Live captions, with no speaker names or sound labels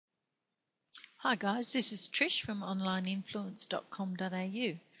Hi guys, this is Trish from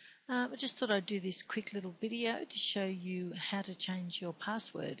onlineinfluence.com.au. I just thought I'd do this quick little video to show you how to change your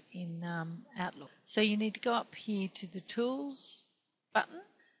password in Outlook. So you need to go up here to the Tools button,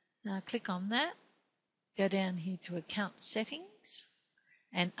 click on that, go down here to Account Settings,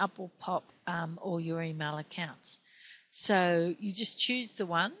 and up will pop all your email accounts. So you just choose the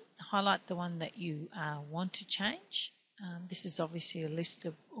one, highlight the one that you want to change. This is obviously a list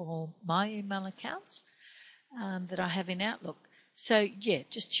of all my email accounts that I have in Outlook. So yeah,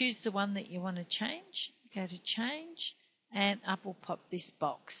 just choose the one that you want to change, go to change, and up will pop this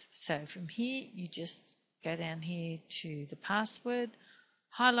box. So from here, you just go down here to the password,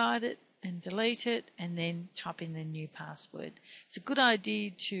 highlight it and delete it, and then type in the new password. It's a good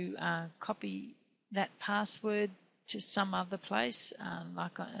idea to copy that password to some other place,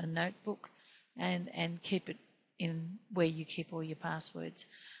 like a notebook, and keep it in where you keep all your passwords.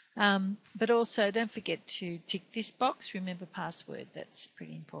 But also don't forget to tick this box, remember password, that's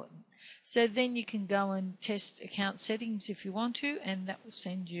pretty important. So then you can go and test account settings if you want to, and that will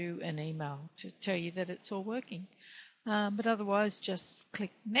send you an email to tell you that it's all working. But otherwise just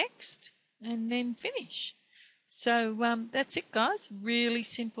click next and then finish. So that's it guys, really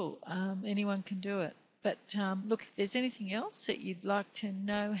simple, anyone can do it. But look, if there's anything else that you'd like to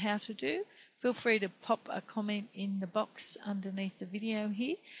know how to do, feel free to pop a comment in the box underneath the video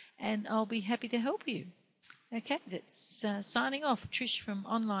here, and I'll be happy to help you. Okay, that's signing off, Trish from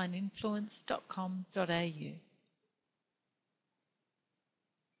onlineinfluence.com.au.